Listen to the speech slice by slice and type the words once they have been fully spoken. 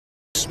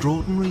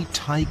extraordinary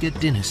tiger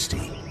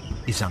dynasty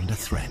is under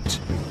threat.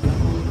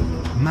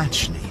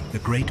 Machli, the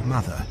Great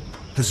Mother,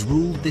 has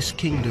ruled this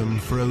kingdom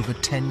for over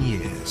 10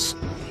 years.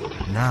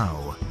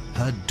 Now,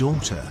 her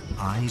daughter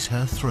eyes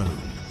her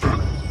throne.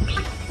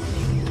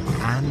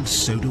 And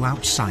so do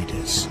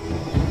outsiders.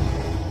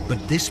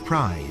 But this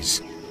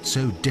prize,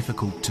 so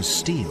difficult to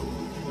steal,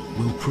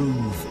 will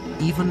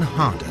prove even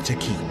harder to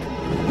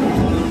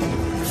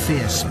keep.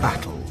 Fierce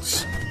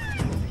battles,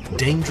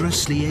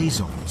 dangerous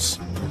liaisons,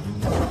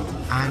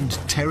 and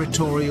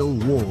territorial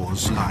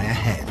wars lie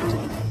ahead.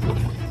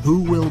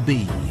 Who will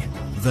be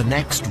the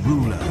next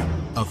ruler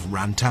of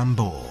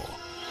Ranthambore?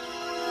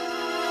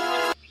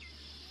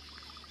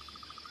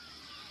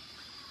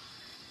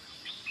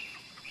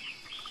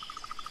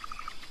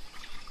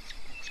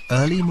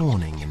 Early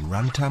morning in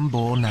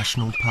Ranthambore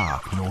National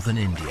Park, northern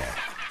India,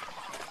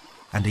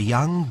 and a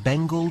young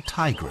Bengal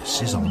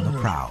tigress is on the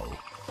prowl.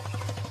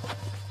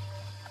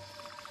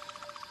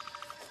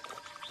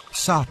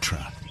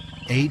 Satra,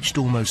 aged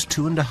almost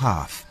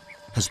 2½,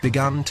 has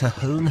begun to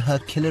hone her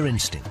killer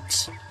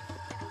instincts.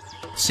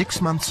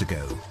 6 months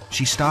ago,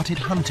 she started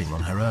hunting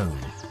on her own.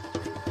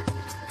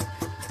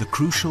 The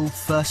crucial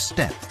first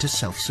step to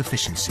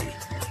self-sufficiency.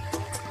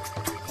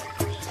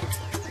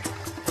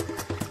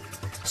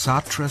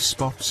 Satra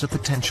spots a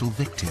potential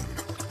victim.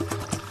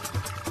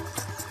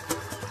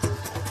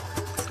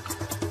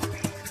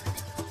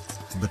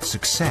 But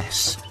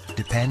success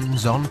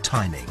depends on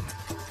timing.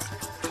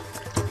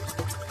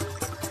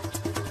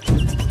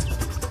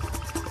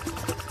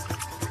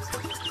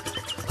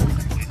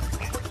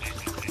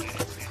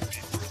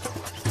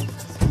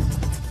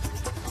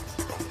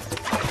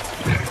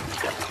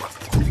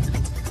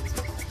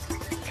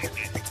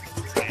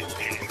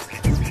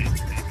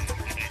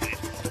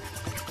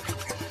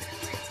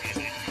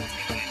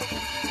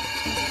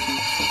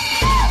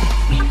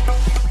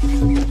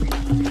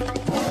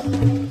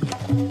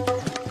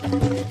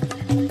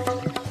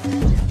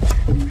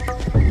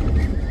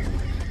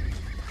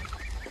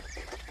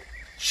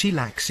 She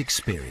lacks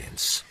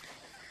experience.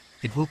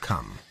 It will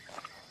come.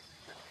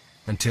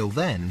 Until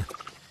then,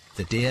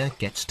 the deer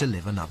gets to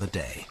live another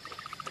day.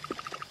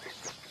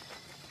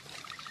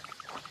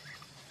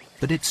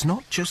 But it's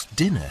not just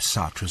dinner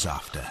Satra's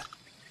after.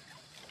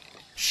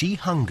 She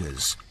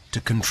hungers to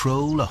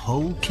control a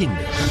whole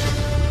kingdom.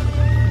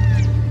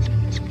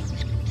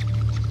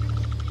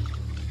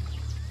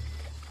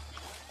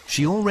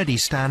 She already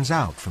stands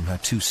out from her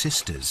two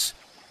sisters.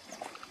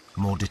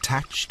 More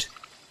detached,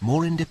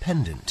 more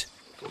independent,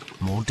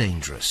 more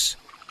dangerous.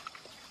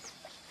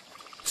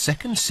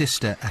 Second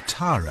sister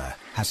Atara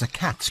has a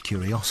cat's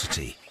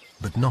curiosity,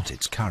 but not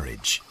its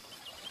courage.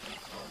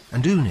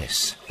 And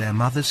Unis, their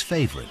mother's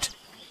favourite,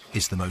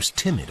 is the most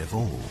timid of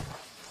all.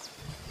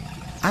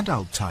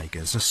 Adult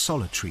tigers are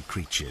solitary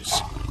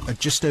creatures. At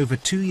just over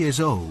 2 years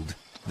old,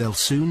 they'll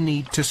soon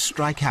need to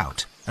strike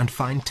out and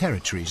find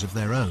territories of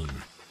their own.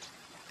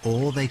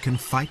 Or they can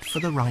fight for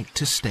the right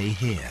to stay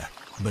here,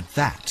 but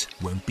that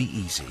won't be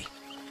easy.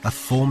 A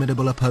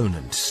formidable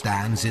opponent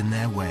stands in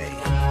their way.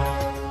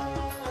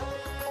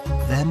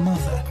 Their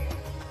mother,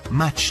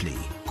 Machli,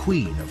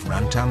 Queen of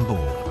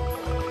Ranthambore.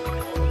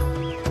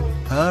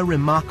 Her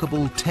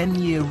remarkable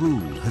 10-year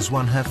rule has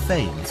won her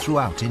fame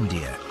throughout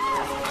India.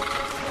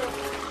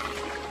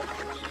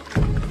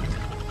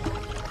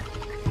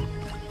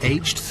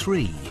 Aged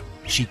 3,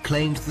 she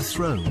claimed the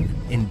throne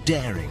in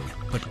daring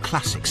but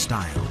classic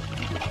style,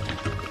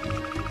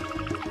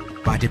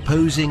 by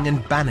deposing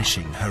and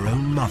banishing her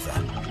own mother.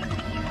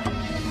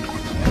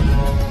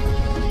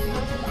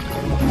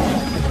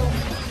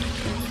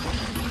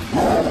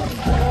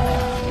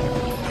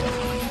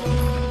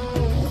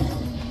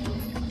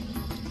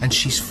 And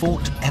she's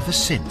fought ever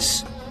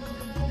since,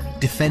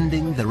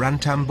 defending the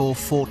Ranthambore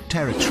fort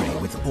territory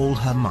with all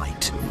her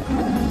might,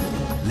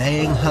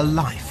 laying her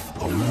life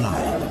on the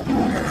line.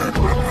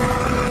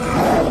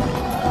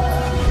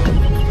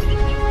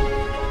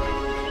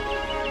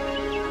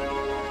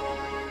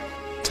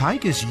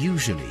 Tigers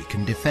usually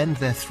can defend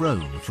their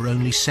throne for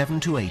only 7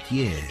 to 8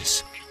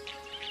 years.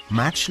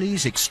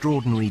 Machli's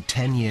extraordinary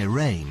 10-year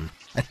reign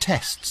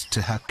attests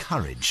to her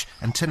courage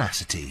and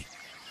tenacity.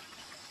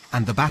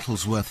 And the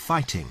battle's worth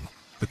fighting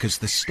because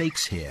the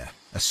stakes here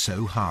are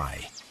so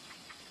high.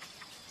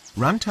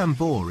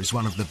 Ranthambore is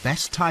one of the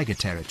best tiger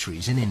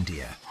territories in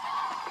India.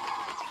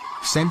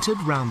 Centred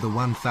round the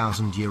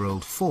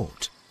 1,000-year-old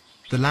fort,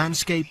 the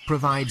landscape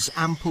provides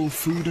ample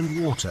food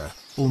and water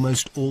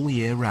almost all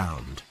year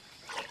round.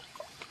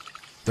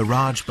 The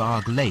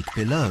Rajbagh Lake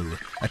below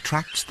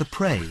attracts the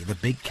prey the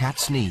big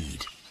cats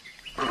need.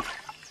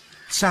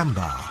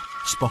 Sambar,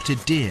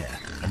 spotted deer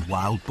and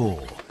wild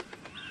boar.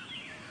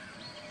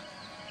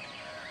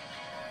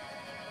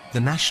 The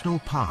national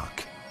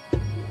park,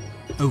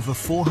 over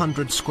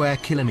 400 square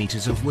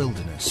kilometers of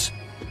wilderness,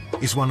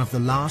 is one of the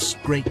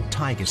last great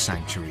tiger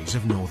sanctuaries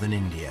of northern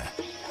India.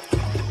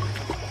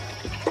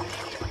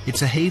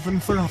 It's a haven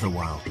for other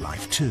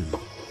wildlife too.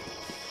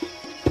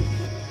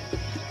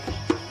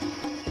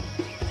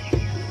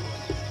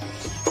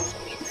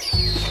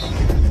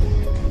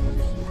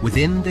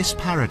 Within this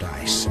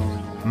paradise,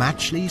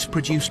 Matchley's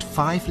produced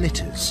 5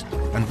 litters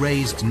and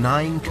raised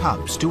 9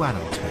 cubs to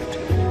adulthood.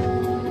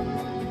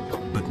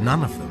 But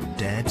none of them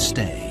dared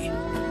stay.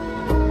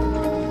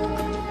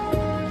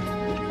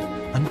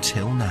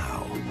 Until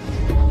now.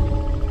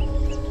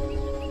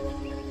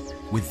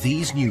 With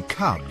these new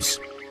cubs,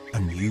 a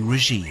new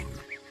regime.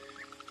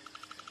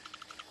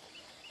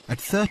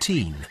 At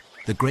 13,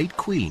 the Great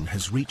Queen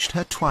has reached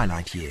her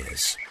twilight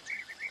years.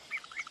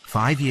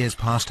 5 years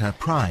past her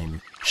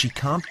prime, she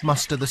can't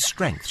muster the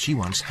strength she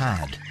once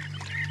had.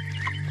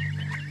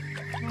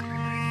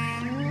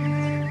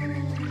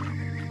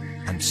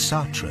 And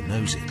Satra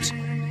knows it.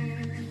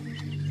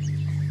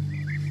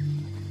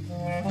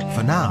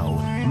 For now,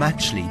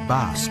 Matchley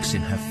basks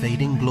in her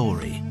fading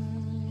glory.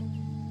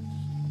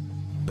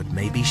 But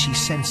maybe she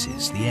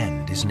senses the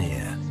end is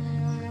near.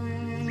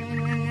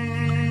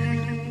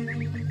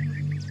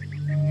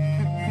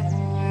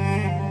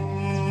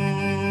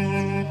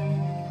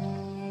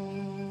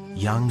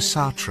 Young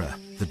Satra,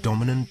 the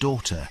dominant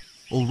daughter,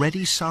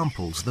 already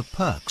samples the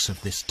perks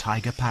of this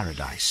tiger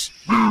paradise.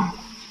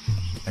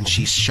 And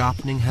she's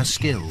sharpening her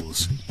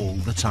skills all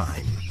the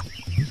time.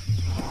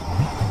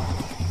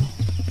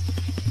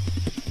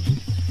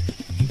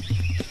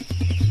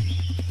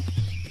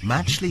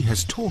 Matchley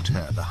has taught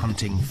her the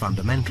hunting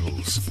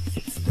fundamentals.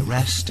 The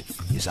rest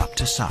is up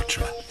to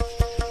Satra.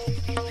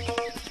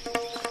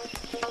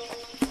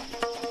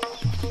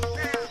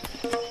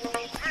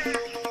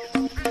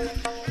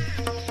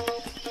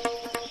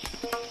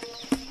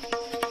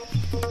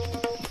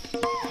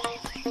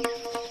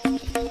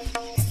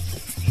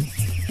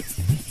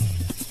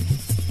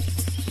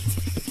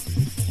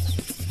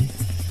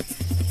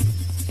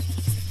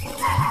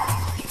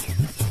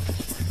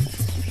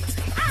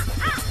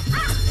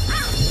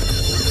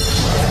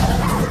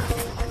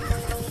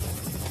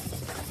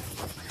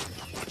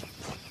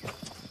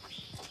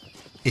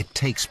 It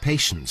takes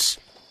patience,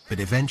 but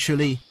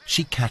eventually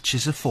she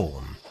catches a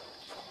fawn.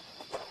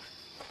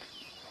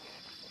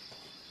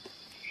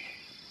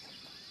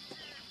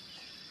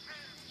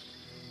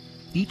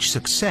 Each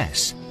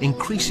success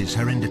increases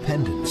her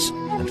independence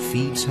and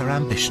feeds her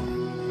ambition.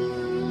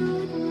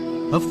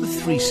 Of the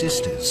 3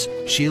 sisters,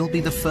 she'll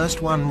be the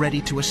first one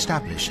ready to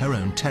establish her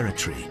own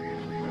territory.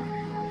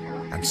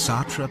 And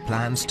Satra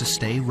plans to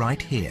stay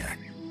right here,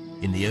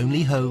 in the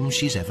only home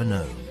she's ever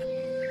known,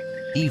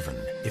 even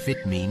if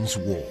it means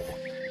war.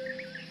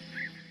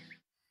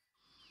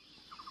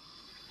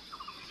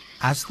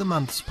 As the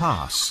months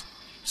pass,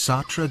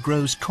 Satra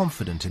grows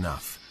confident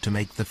enough to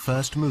make the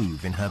first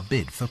move in her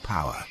bid for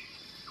power.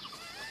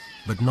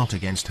 But not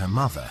against her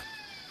mother.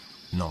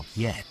 Not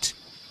yet.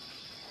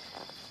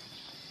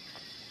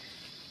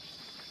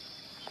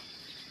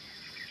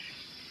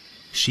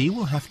 She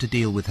will have to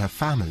deal with her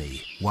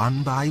family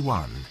one by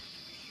one,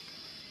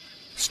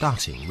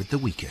 starting with the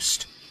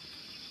weakest.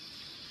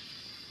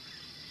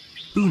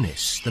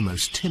 Unis, the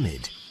most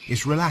timid,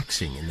 is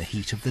relaxing in the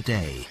heat of the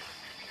day.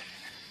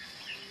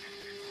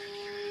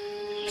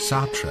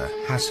 Satra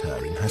has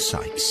her in her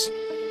sights.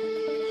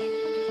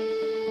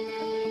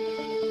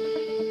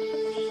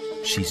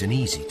 She's an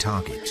easy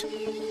target.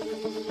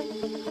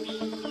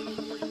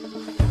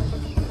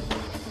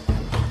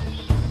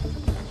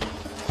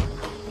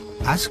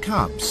 As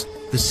cubs,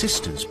 the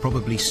sisters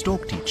probably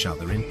stalked each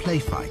other in play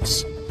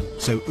fights,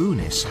 so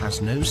Unis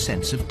has no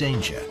sense of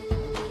danger.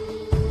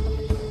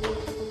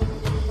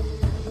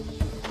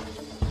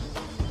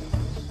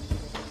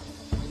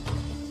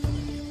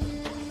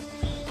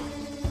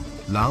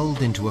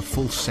 Lulled into a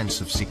false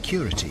sense of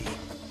security,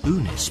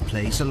 Unis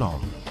plays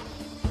along.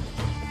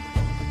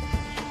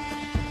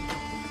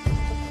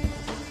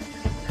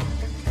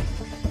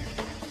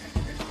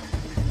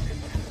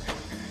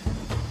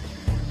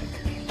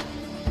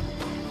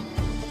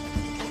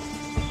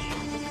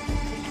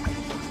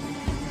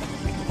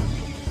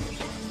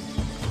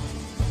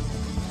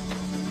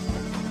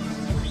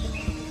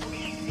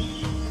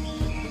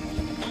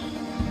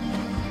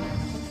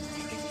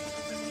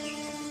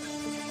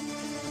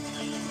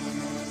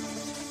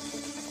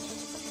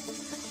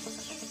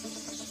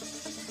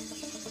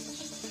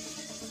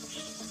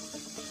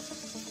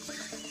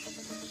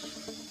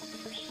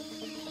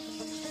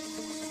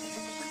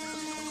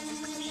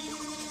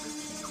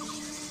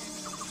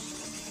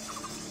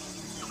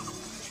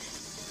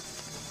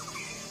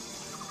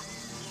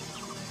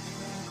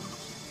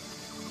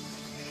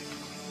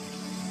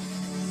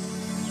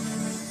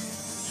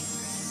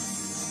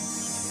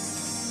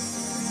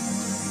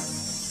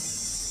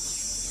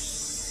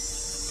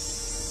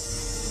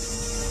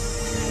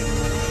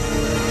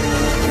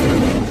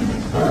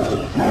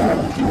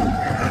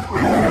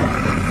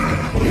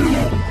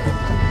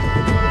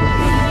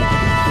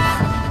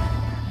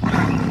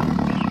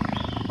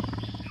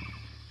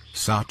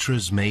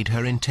 Satra's made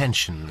her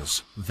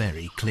intentions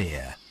very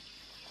clear,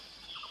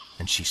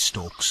 and she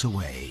stalks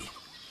away.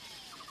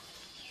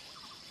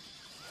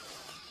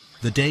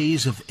 The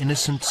days of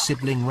innocent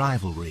sibling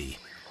rivalry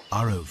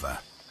are over.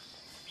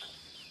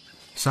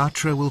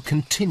 Satra will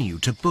continue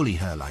to bully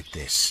her like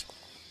this.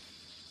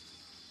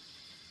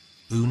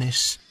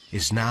 Unis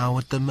is now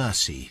at the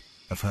mercy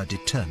of her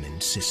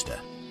determined sister.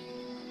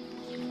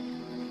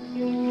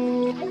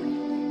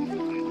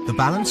 The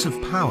balance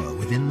of power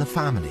within the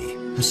family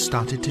has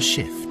started to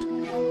shift.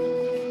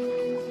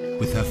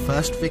 With her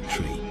first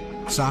victory,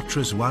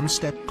 Satra's one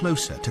step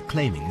closer to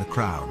claiming the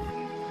crown.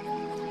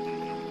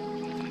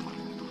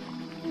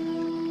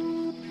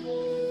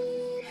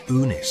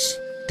 Unis,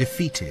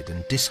 defeated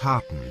and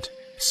disheartened,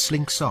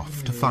 slinks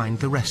off to find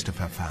the rest of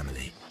her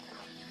family.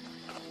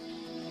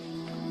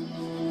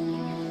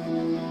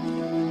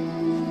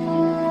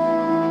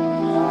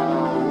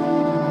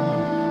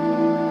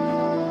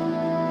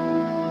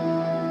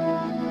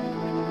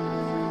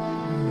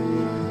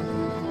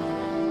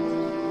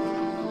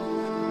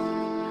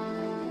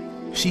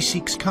 She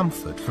seeks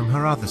comfort from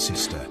her other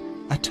sister,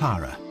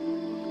 Atara.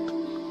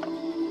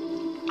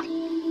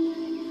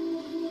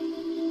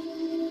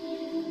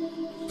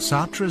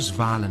 Satra's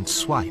violent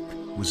swipe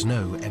was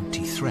no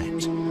empty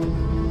threat.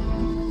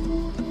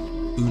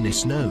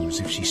 Unis knows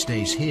if she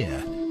stays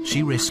here,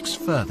 she risks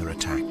further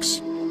attacks.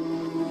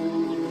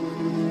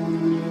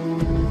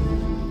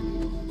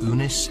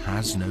 Unis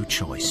has no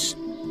choice.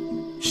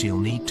 She'll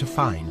need to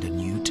find a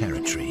new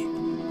territory.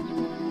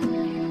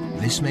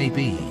 This may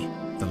be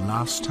the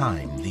last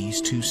time these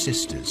two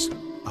sisters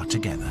are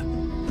together.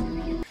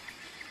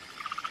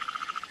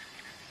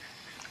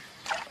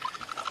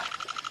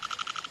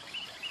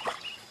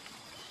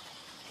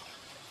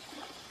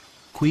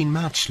 Queen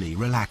Matchley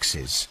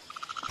relaxes,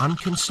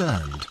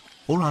 unconcerned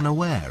or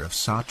unaware of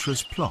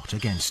Satra's plot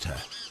against her.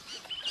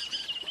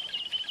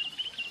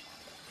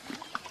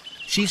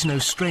 She's no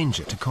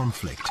stranger to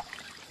conflict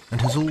and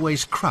has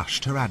always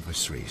crushed her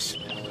adversaries.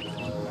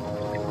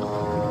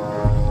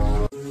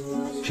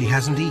 She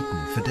hasn't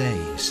eaten for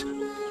days.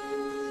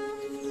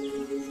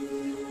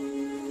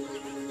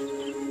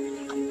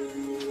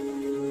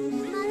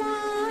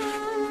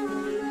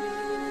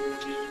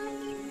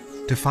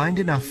 To find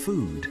enough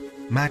food,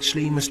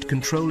 Matchley must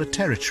control a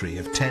territory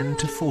of 10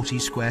 to 40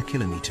 square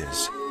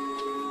kilometers,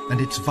 and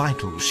it's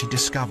vital she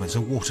discovers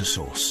a water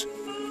source.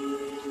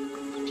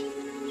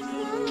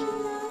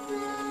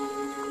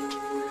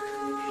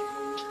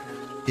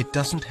 It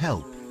doesn't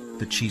help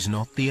that she's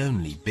not the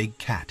only big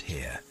cat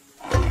here.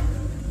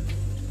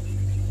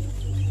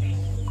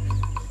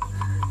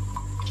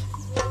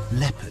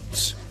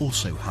 Leopards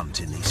also hunt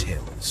in these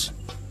hills.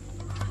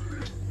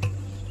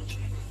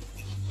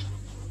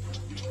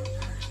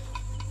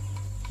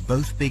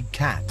 Both big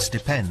cats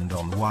depend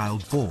on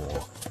wild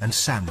boar and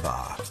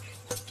sandbar.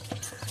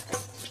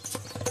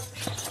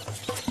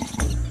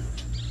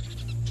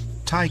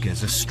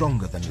 Tigers are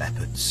stronger than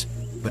leopards,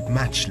 but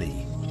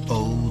Matchley,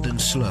 old and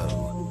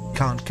slow,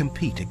 can't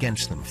compete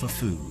against them for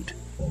food.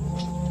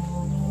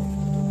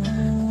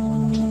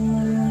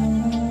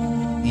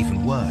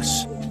 Even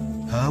worse,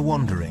 her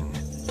wandering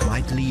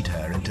might lead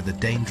her into the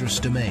dangerous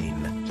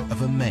domain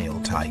of a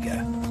male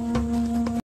tiger.